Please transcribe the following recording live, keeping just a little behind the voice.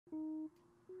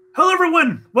Hello,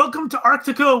 everyone. Welcome to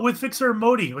Arctico with Fixxxer and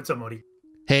Modi. What's up, Modi?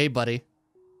 Hey, buddy.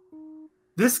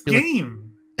 This You're like,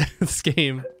 game. this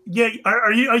game. Yeah,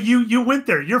 you went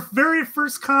there. Your very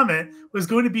first comment was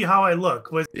going to be how I look.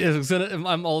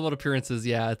 I'm all about appearances.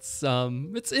 Yeah, it's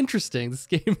interesting. This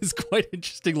game is quite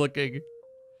interesting looking.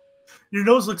 Your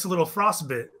nose looks a little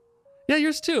frostbit. Yeah,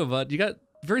 yours too, but you got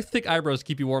very thick eyebrows to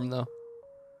keep you warm, though.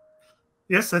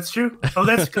 Yes, that's true. Oh,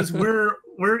 that's because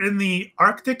we're in the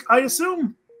Arctic, I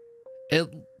assume.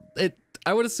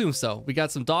 I would assume so. We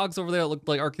got some dogs over there that look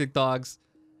like Arctic dogs,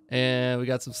 and we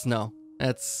got some snow.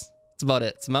 That's about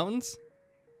it. Some mountains,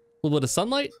 a little bit of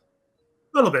sunlight.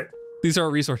 A little bit. These are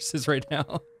our resources right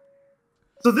now.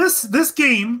 So this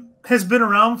game has been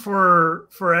around for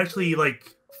actually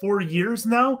like 4 years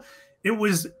now. It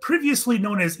was previously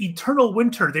known as Eternal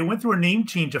Winter. They went through a name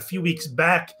change a few weeks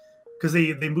back because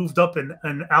they moved up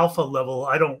an alpha level.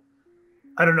 I don't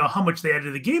know how much they added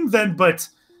to the game then, but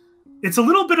it's a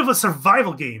little bit of a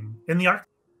survival game in the Arctic.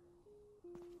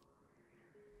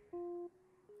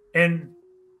 And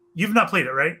you've not played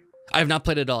it, right? I have not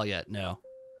played it all yet. No.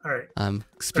 All right. I'm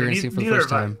experiencing for the first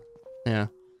time. Yeah.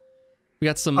 We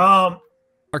got some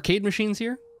arcade machines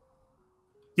here.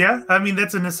 Yeah, I mean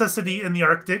that's a necessity in the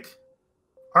Arctic.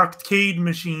 Arcade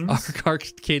machines.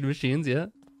 Arcade machines, yeah.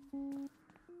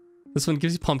 This one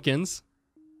gives you pumpkins.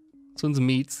 This one's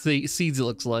meat, seeds. It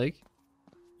looks like.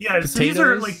 Yeah, so these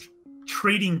are like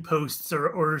trading posts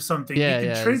or something. Yeah,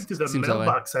 you can trade to the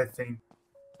mailbox, I think.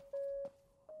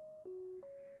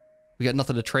 We got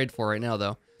nothing to trade for right now,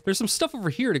 though. There's some stuff over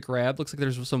here to grab. Looks like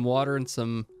there's some water and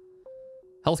some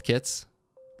health kits.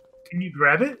 Can you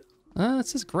grab it? It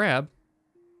says grab.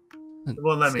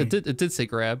 Well, let me. It did say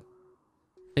grab.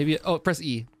 Maybe. Oh, press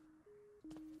E.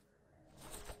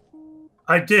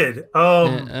 I did.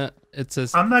 It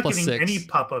says. I'm not getting 6. any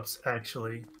pop-ups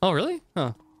actually. Oh, really?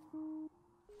 Huh.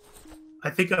 I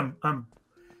think I'm.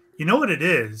 You know what it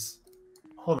is?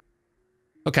 Hold on.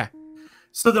 Okay.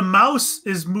 So the mouse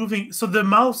is moving. So the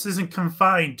mouse isn't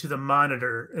confined to the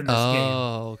monitor in this game.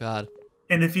 Oh God.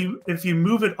 And if you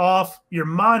move it off your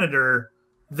monitor,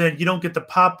 then you don't get the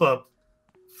pop-up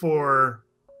for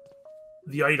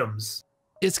the items.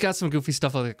 It's got some goofy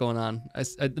stuff like that going on.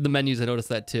 The menus, I noticed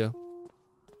that too.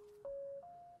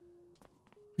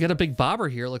 We got a big bobber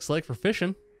here, it looks like, for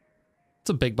fishing. It's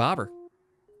a big bobber.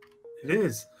 It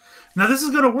is. Now this is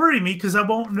going to worry me because I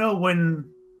won't know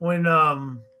when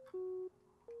I'm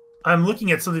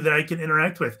looking at something that I can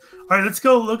interact with. All right, let's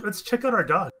go look. Let's check out our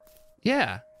dog.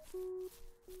 Yeah.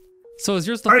 So is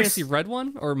yours the fancy red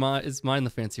one, or is mine the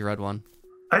fancy red one?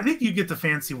 I think you get the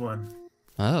fancy one.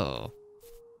 Oh.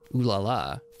 Ooh la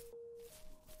la.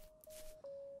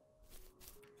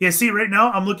 Yeah, see, right now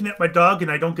I'm looking at my dog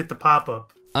and I don't get the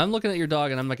pop-up. I'm looking at your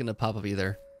dog and I'm not getting a pop-up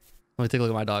either. Let me take a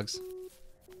look at my dogs.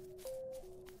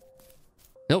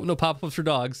 Nope, no pop-ups for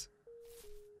dogs.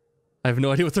 I have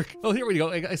no idea what they're... Oh, here we go.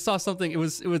 I saw something. It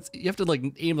was... You have to like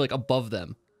aim like above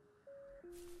them.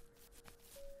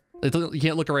 You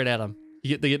can't look right at them.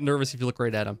 They get nervous if you look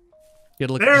right at them. You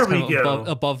gotta look there we go.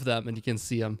 Above them and you can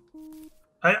see them.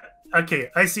 Okay,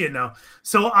 I see it now.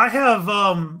 So I have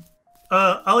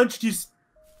I'll introduce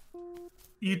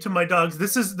you to my dogs.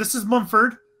 This is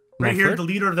Mumford, right here, the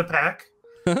leader of the pack.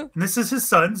 And this is his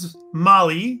sons,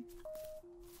 Molly,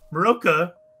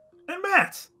 Maroka, and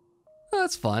Matt. Oh,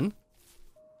 that's fun.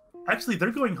 Actually,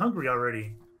 they're going hungry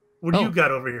already. What do you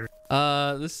got over here?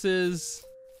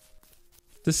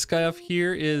 This guy up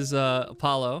here is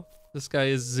Apollo. This guy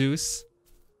is Zeus.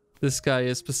 This guy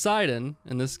is Poseidon,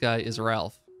 and this guy is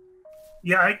Ralph.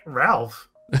 Yeah, Ralph.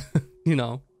 You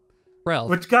know, Ralph.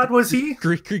 Which god was he?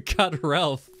 Greek god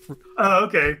Ralph. Oh,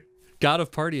 okay. God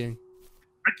of partying.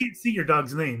 I can't see your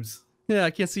dog's names. Yeah,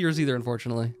 I can't see yours either,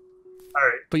 unfortunately. All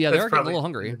right. But yeah, they are getting a little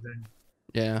hungry.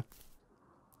 Yeah.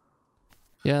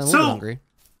 Yeah, a little bit hungry.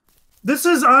 This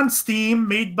is on Steam,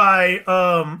 made by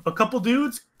a couple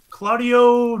dudes,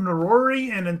 Claudio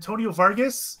Nerori and Antonio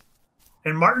Vargas,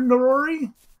 and Martin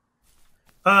Nerori.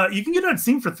 You can get it on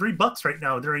Steam for $3 right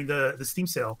now during the Steam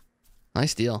sale.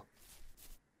 Nice deal.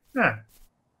 Yeah.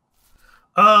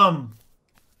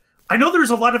 I know there's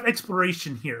a lot of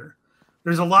exploration here.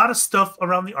 There's a lot of stuff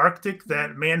around the Arctic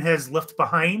that man has left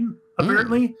behind,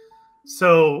 apparently.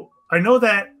 So I know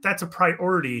that that's a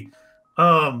priority.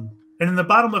 And in the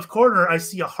bottom left corner, I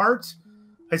see a heart.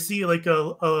 I see like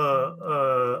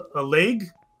a leg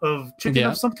of chicken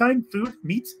of some kind, food,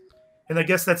 meat. And I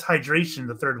guess that's hydration,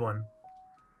 the third one.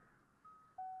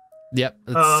 Yep,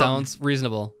 that sounds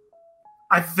reasonable.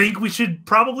 I think we should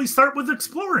probably start with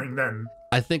exploring then.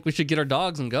 I think we should get our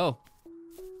dogs and go.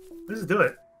 Let's do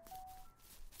it.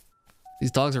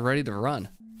 These dogs are ready to run.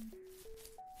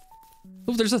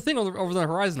 Oh, there's a thing over the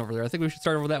horizon over there. I think we should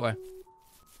start over that way.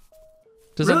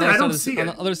 Just Really? I don't on see it. On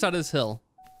the other side of this hill.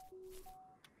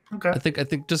 Okay. I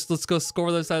think just let's go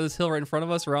over the other side of this hill right in front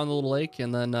of us around the little lake,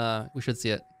 and then we should see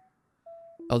it.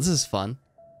 Oh, this is fun.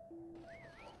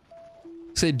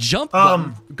 Say jump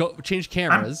button. Go change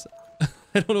cameras. I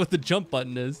don't know what the jump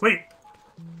button is. Wait.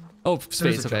 Oh,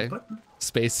 space. Okay. Jump button?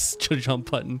 Space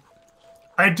jump button.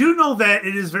 I do know that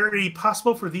it is very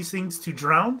possible for these things to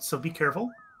drown, so be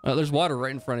careful. Oh, there's water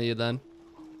right in front of you then.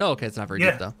 Oh, okay, it's not very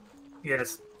deep though.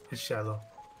 Yes, it's shallow.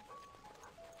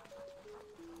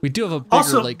 We do have a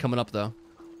bigger lake coming up though.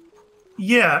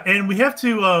 Yeah, and we have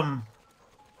to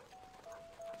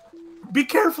be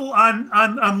careful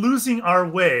on losing our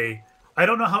way. I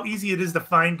don't know how easy it is to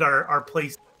find our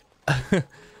place.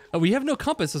 We have no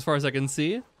compass as far as I can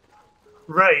see.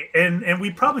 Right, and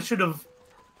we probably should have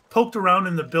poked around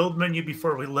in the build menu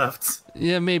before we left.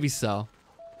 Yeah, maybe so.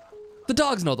 The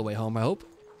dogs know the way home, I hope.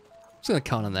 I'm just gonna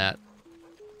count on that.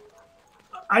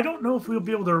 I don't know if we'll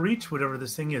be able to reach whatever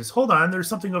this thing is. Hold on, there's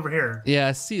something over here. Yeah,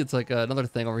 I see it's like another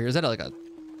thing over here. Is that like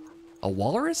a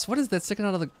walrus? What is that sticking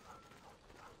out of the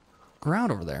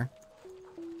ground over there?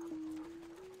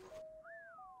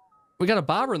 We got a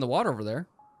bobber in the water over there.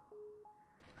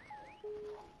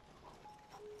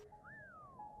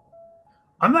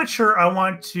 I'm not sure I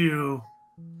want to...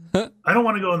 I don't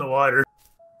want to go in the water.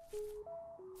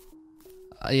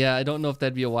 Yeah, I don't know if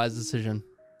that'd be a wise decision.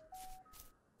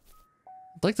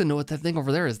 I'd like to know what that thing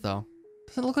over there is, though.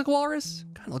 Does it look like a walrus?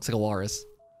 Kind of looks like a walrus.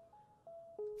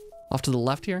 Off to the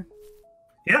left here?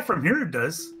 Yeah, from here it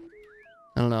does.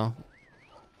 I don't know.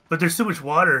 But there's too much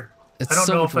water. It's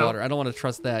so much water. I don't want to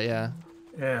trust that, yeah.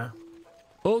 Yeah.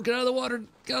 Oh, get out of the water.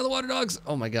 Get out of the water, dogs.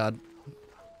 Oh, my God.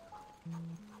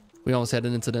 We almost had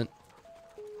an incident.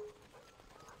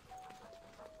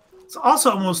 It's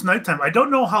also almost nighttime. I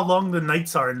don't know how long the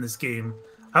nights are in this game.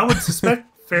 I would suspect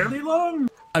fairly long.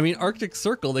 I mean, Arctic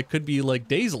Circle, they could be like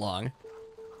days long.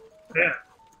 Yeah.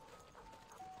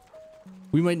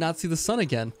 We might not see the sun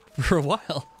again for a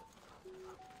while.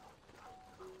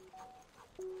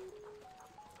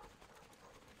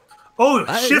 Oh,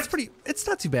 shift. It's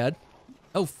not too bad.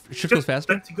 Oh, shift goes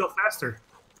faster? To go faster.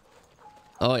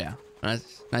 Oh, yeah.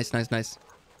 Nice. This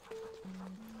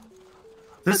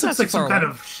looks like some kind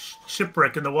of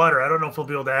shipwreck in the water. I don't know if we'll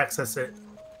be able to access it.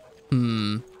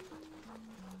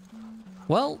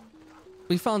 Well,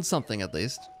 we found something at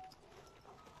least.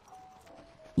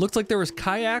 Looks like there was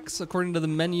kayaks according to the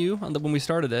menu when we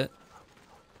started it.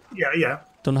 Yeah.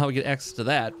 Don't know how we get access to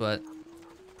that, but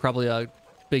probably a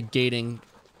big gating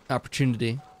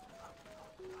opportunity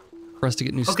for us to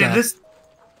get new stuff. Okay,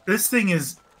 this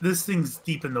thing's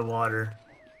deep in the water.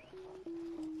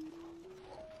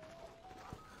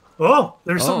 Oh,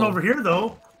 there's something over here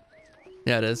though.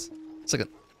 Yeah, it is. It's like a.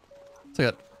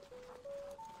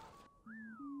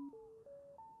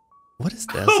 What is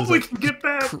this? Hope we can get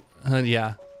back.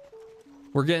 Yeah.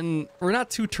 We're not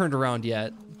too turned around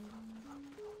yet.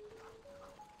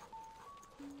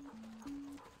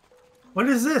 What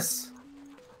is this?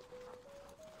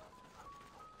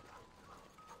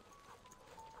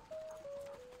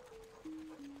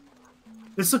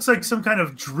 This looks like some kind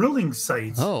of drilling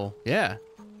site. Oh, yeah.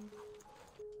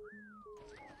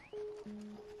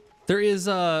 There is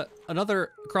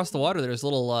another across the water. There's a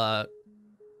little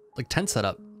like tent set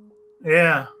up.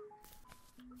 Yeah.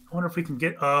 I wonder if we can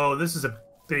get. Oh, this is a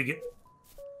big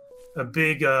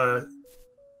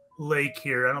lake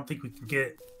here. I don't think we can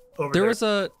get over there. There was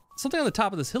something on the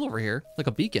top of this hill over here, like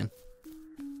a beacon.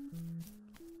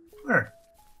 Where?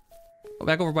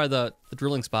 Back over by the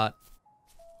drilling spot.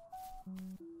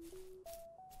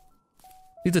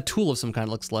 Needs a tool of some kind.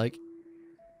 Looks like.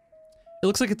 It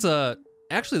looks like it's a.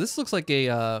 Actually, this looks like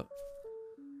a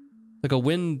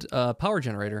wind power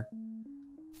generator.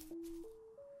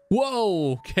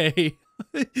 Whoa, okay.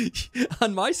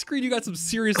 On my screen, you got some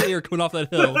serious air coming off that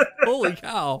hill. Holy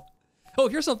cow. Oh,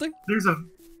 here's something. There's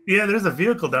a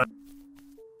vehicle down.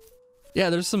 Yeah,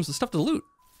 there's some stuff to loot,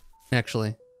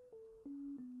 actually.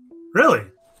 Really?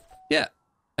 Yeah,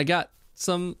 I got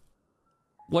some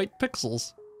white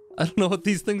pixels. I don't know what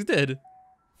these things did.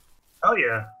 Oh,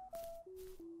 yeah.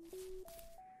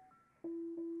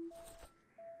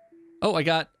 Oh, I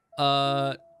got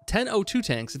 10 O2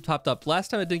 tanks. It popped up. Last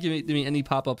time it didn't give me any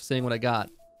pop-up saying what I got.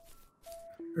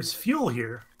 There's fuel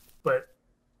here, but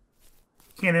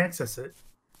can't access it.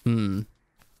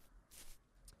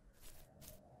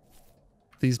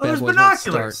 These bad boys won't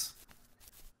start.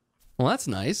 Well, that's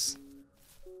nice.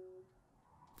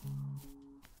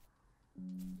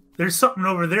 There's something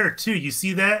over there too. You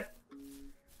see that?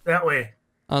 That way.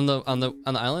 On the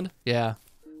island? Yeah.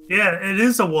 Yeah, it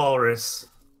is a walrus.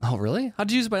 Oh, really? How'd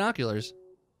you use binoculars?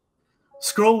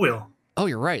 Scroll wheel. Oh,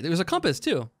 you're right. There's a compass,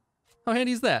 too. How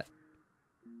handy is that?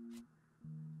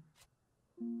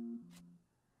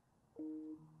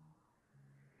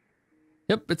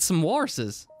 Yep, it's some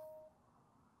walruses.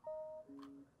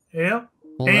 Yep.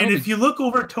 Well, and if you look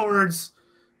over towards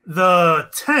the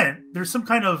tent, there's some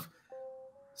kind of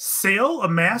sail, a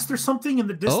mast or something in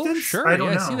the distance. Oh, sure. I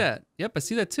don't know. I see that. Yep, I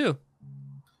see that too.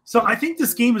 So I think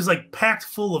this game is like packed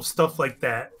full of stuff like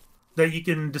that you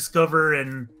can discover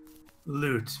and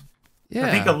loot. Yeah.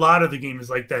 I think a lot of the game is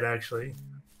like that, actually.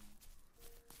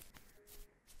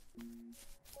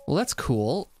 Well, that's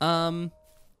cool. Well,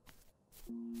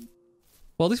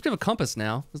 at least we have a compass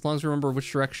now, as long as we remember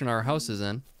which direction our house is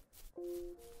in.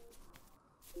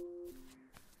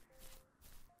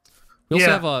 We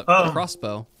also have a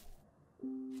crossbow.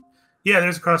 Yeah,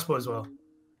 there's a crossbow as well.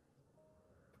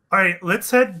 All right, let's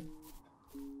head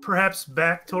perhaps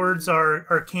back towards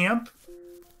our camp.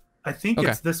 I think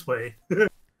it's this way.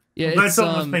 Yeah, but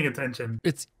someone was paying attention.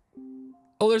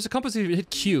 There's a compass. If you hit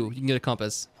Q, you can get a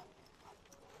compass.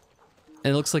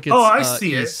 And it looks like it's I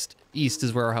see east. East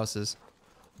is where our house is.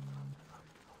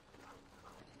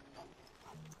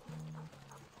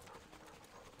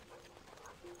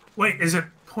 Wait, is it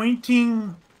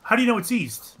pointing? How do you know it's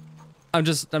east? I'm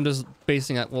just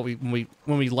basing it what when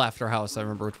we left our house. I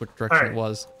remember which direction it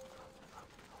was.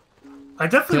 I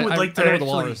definitely would like to. I know where the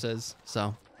walrus is.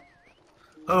 So.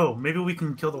 Oh, maybe we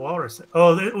can kill the walrus.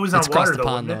 Oh, it was on water though.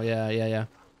 Pond, though. Yeah.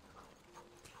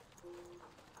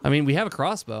 I mean, we have a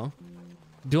crossbow.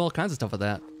 Do all kinds of stuff with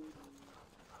that.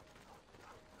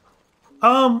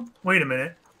 Wait a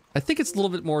minute. I think it's a little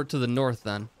bit more to the north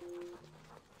then.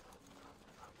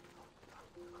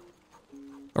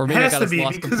 Or maybe I got us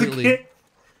lost completely.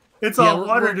 It's all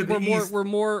water to the east. We're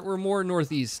more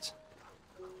northeast.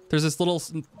 There's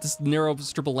this narrow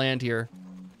strip of land here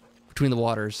between the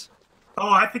waters. Oh,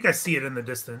 I think I see it in the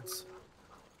distance.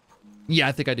 Yeah,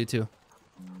 I think I do too.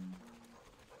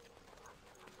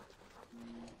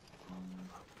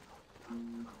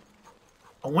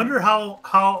 I wonder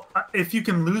how if you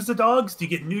can lose the dogs, do you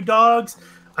get new dogs?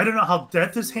 I don't know how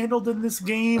death is handled in this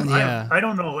game. Yeah. I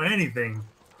don't know anything.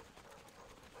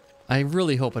 I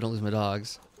really hope I don't lose my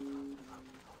dogs.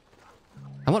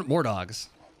 I want more dogs.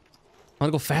 I want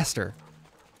to go faster.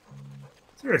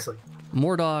 Seriously.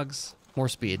 More dogs, more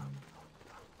speed.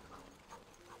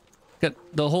 Got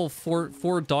the whole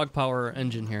four dog power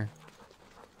engine here.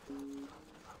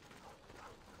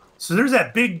 So there's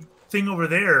that big thing over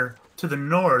there to the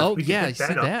north. Oh, yeah, you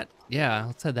see that? Yeah,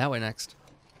 let's head that way next.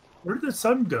 Where did the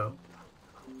sun go?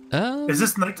 Is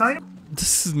this nighttime?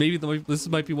 This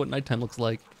might be what nighttime looks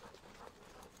like.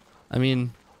 I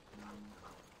mean,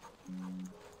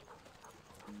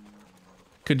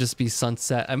 could just be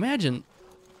sunset. I imagine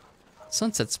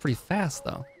sunset's pretty fast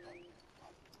though.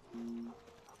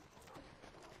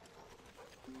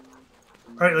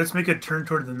 All right, let's make a turn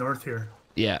toward the north here.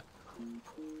 Yeah.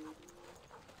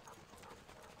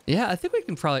 Yeah, I think we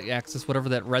can probably access whatever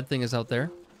that red thing is out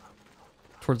there.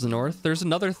 Towards the north. There's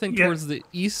another thing towards the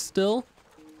east still.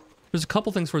 There's a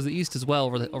couple things towards the east as well,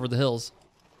 over the hills.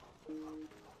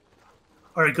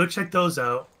 All right, go check those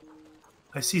out.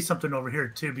 I see something over here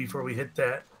too before we hit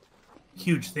that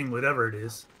huge thing, whatever it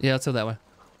is. Yeah, let's go that way.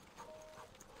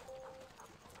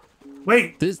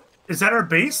 Wait, is that our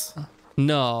base?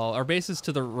 No, our base is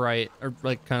to the right, or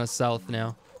like kind of south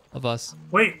now of us.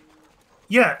 Wait,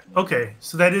 yeah, okay,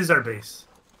 so that is our base.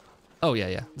 Oh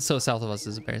yeah. So south of us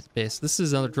is a base. This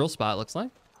is another drill spot, it looks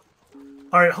like.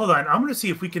 All right, hold on. I'm gonna see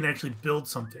if we can actually build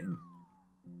something.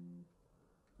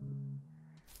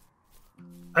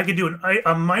 I could do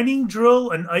a mining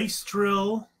drill, an ice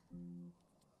drill.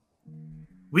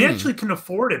 We actually can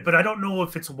afford it, but I don't know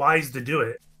if it's wise to do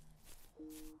it.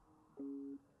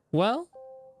 Well,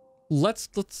 let's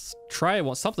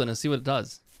try something and see what it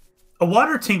does. A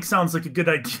water tank sounds like a good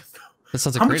idea, though. That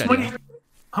sounds like a great idea.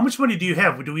 How much money do you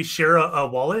have? Do we share a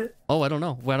wallet? Oh, I don't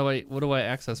know. What do I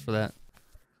access for that?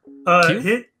 Q?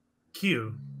 Hit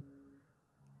Q.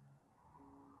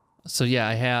 So yeah,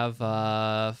 I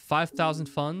have 5,000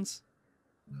 funds.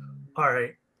 All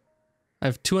right. I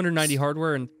have 290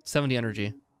 hardware and 70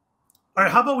 energy. All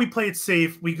right, how about we play it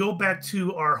safe? We go back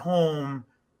to our home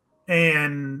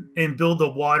and build a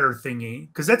water thingy,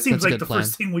 because that seems like the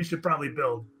first thing we should probably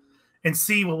build, and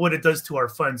see what it does to our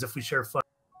funds if we share funds.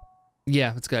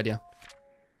 Yeah, that's a good idea.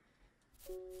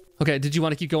 Okay, did you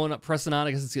want to keep going up, pressing on?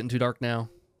 I guess it's getting too dark now.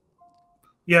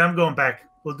 Yeah, I'm going back.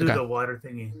 We'll do the water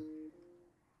thingy.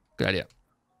 Good idea.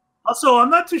 Also, I'm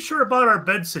not too sure about our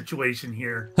bed situation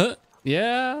here. Huh?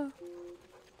 Yeah.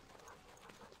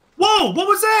 Whoa! What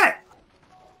was that?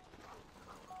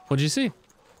 What'd you see?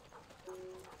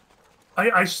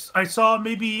 I saw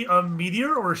maybe a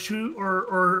meteor or a shoot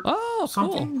or Oh,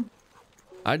 something. cool.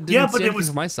 I didn't see anything it was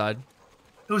from my side.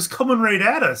 it was coming right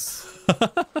at us.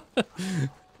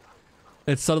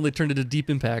 It suddenly turned into Deep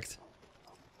Impact.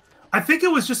 I think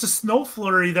it was just a snow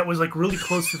flurry that was like really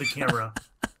close to the camera.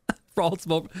 For all its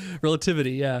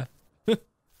relativity, yeah. There's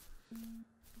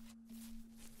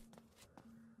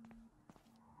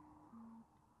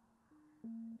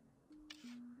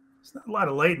not a lot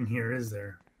of light in here, is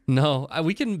there? No,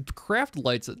 we can craft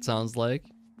lights, it sounds like.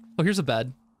 Oh, here's a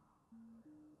bed.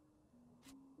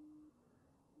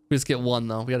 We just get one,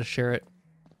 though. We gotta share it.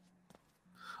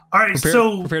 All right,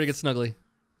 Prepare to get snuggly.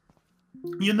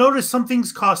 You notice some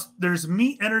things cost. There's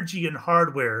meat, energy, and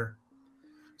hardware.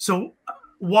 So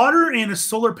water and a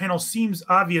solar panel seems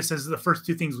obvious as the first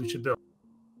two things we should build.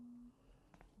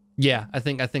 Yeah, I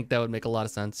think that would make a lot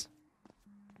of sense.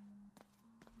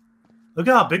 Look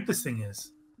at how big this thing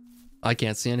is. I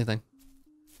can't see anything.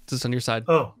 It's just on your side.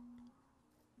 Oh.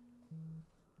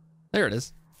 There it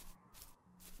is.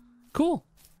 Cool.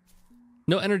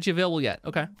 No energy available yet.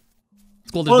 Okay.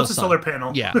 It's cool. Well, no it's a sun. solar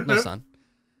panel. Yeah, no sun.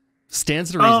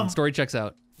 Stands to reason. Story checks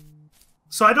out.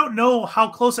 So I don't know how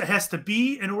close it has to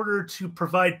be in order to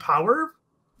provide power.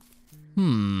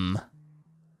 Oh,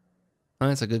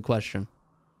 that's a good question.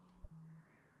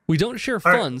 We don't share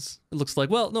funds, it looks like.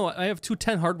 Well, no, I have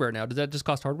 210 hardware now. Does that just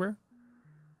cost hardware?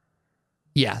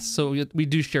 Yeah, so we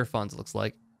do share funds, it looks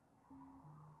like.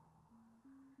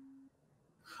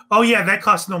 Oh, yeah, that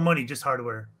costs no money, just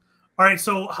hardware. All right,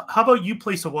 so how about you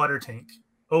place a water tank?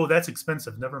 Oh, that's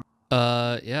expensive. Never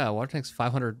mind. Yeah, water tank's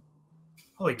 500.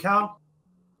 Holy cow.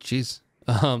 Jeez.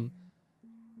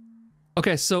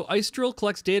 Okay, so ice drill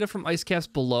collects data from ice caps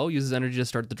below, uses energy to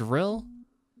start the drill.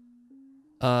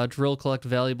 Drill collect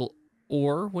valuable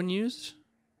ore when used.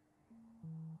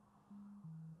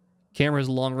 Camera has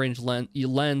a long-range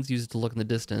lens used to look in the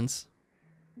distance.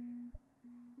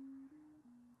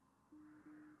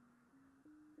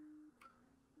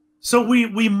 So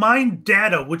we mine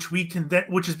data, which we can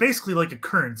which is basically like a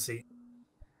currency.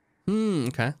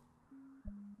 Okay.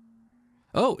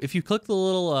 Oh, if you click the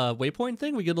little waypoint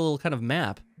thing, we get a little kind of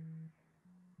map.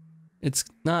 It's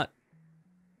not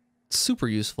super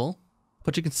useful,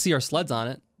 but you can see our sleds on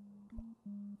it.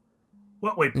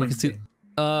 What waypoint? You can see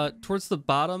towards the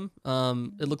bottom.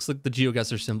 It looks like the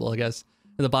GeoGuessr symbol, I guess,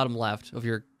 in the bottom left of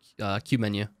your Q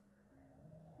menu,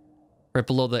 right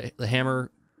below the hammer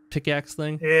pickaxe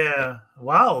thing. Yeah.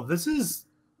 Wow. This is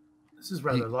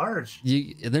rather large.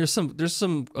 And there's some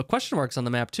question marks on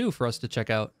the map too for us to check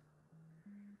out.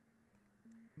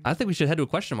 I think we should head to a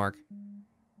question mark.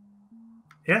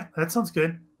 Yeah, that sounds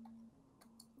good.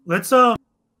 Let's get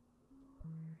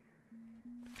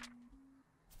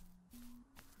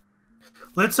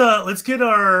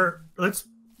a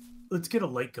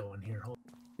light going here. Hold on.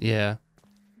 Yeah.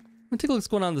 Let me take a look what's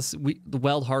going on the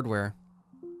weld hardware.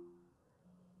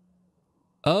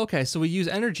 Okay, so we use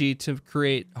energy to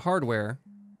create hardware.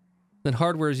 Then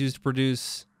hardware is used to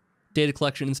produce data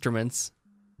collection instruments.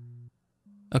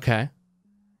 Okay.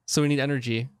 So we need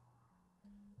energy.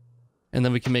 And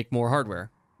then we can make more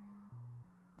hardware.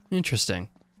 Interesting.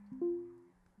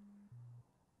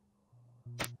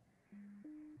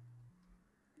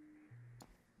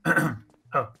 Oh.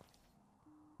 All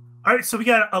right, so we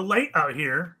got a light out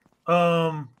here.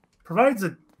 Provides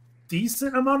a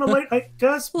decent amount of light, I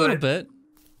guess. A little bit.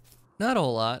 Not a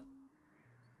whole lot.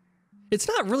 It's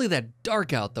not really that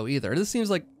dark out though either. This seems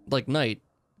like night.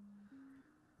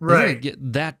 Right. It doesn't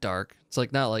get that dark. It's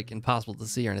like not like impossible to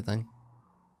see or anything.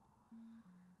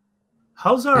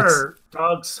 How's our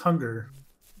dog's hunger?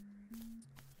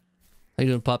 How you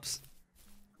doing, pups?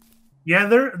 Yeah,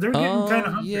 they're getting kind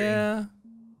of hungry. Yeah.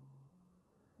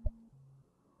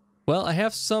 Well, I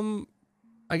have some.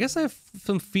 I guess I have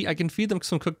some feed. I can feed them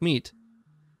some cooked meat.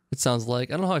 It sounds like.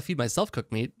 I don't know how I feed myself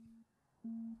cooked meat.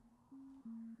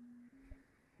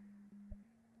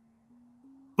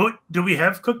 But do we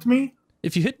have cooked meat?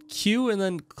 If you hit Q and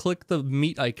then click the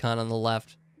meat icon on the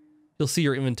left, you'll see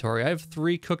your inventory. I have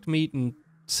 3 cooked meat and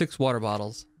 6 water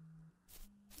bottles.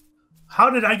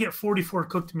 How did I get 44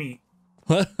 cooked meat?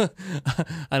 What?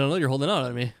 I don't know. You're holding out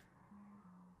on me.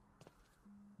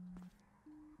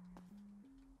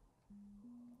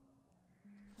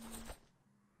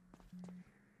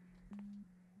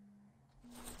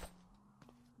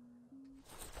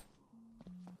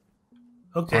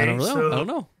 Okay, I don't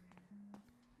know.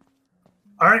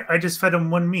 All right, I just fed him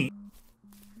 1 meat.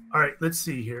 All right, let's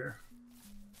see here.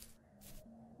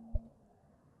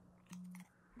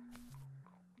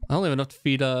 I only have enough to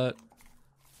feed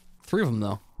 3 of them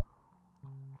though.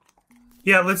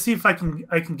 Yeah, let's see if I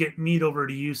can get meat over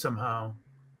to you somehow.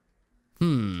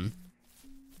 Hmm.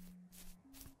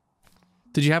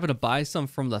 Did you happen to buy some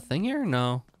from the thing here?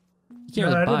 No. You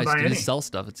can't No, really I buy, didn't so buy you any. just sell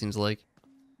stuff, it seems like.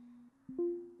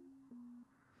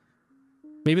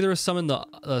 Maybe there was some in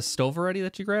the stove already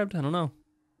that you grabbed? I don't know.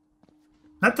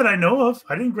 Not that I know of.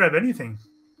 I didn't grab anything.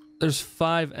 There's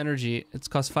 5 energy. It's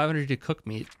cost 5 energy to cook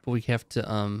meat, but we have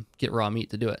to get raw meat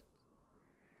to do it.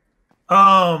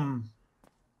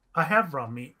 I have raw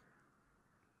meat.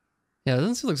 Yeah, it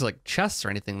doesn't seem like chests or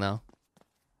anything though.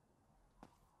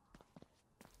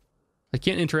 I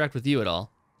can't interact with you at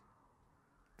all.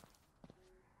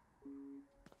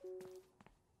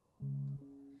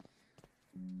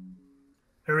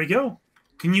 There we go.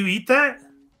 Can you eat that?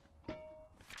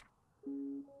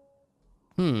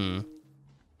 Hmm.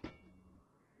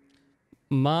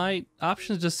 My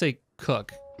options just say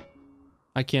cook.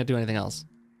 I can't do anything else.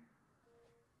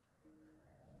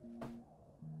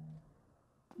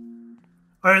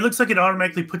 All right, it looks like it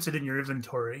automatically puts it in your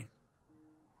inventory.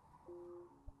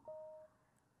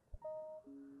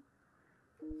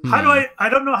 How do I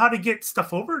don't know how to get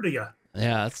stuff over to you.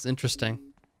 Yeah, that's interesting.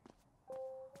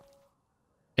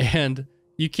 And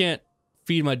you can't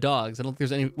feed my dogs. I don't think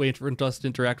there's any way for us to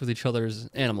interact with each other's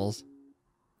animals.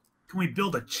 Can we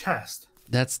build a chest?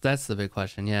 That's the big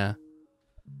question, yeah.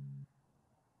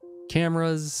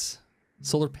 Cameras,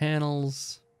 solar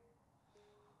panels.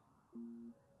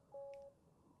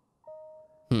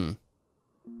 Hmm.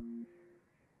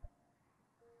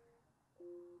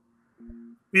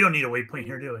 We don't need a waypoint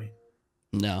here, do we?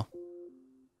 No.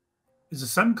 Is the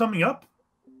sun coming up?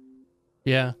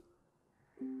 Yeah.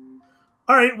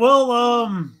 All right,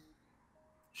 well,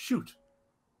 shoot.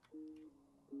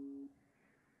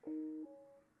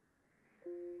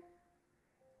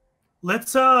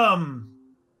 Let's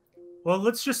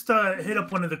let's just hit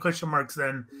up one of the question marks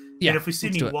then. Yeah. And if we see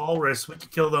let's any do it. walrus, we can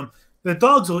kill them. The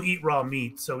dogs will eat raw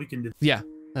meat, so we can do. Yeah,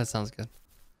 that sounds good.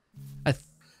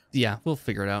 Yeah, we'll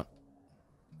figure it out.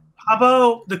 How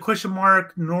about the question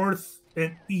mark north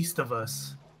and east of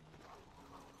us?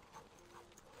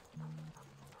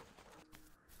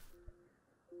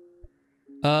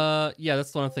 Yeah,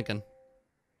 that's the one I'm thinking.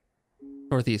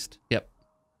 Northeast. Yep.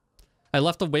 I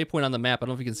left a waypoint on the map. I don't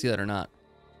know if you can see that or not.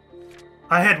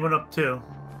 I had one up too.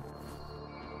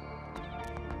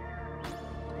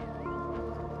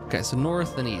 Okay, so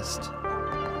north and east.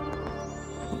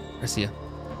 I see you.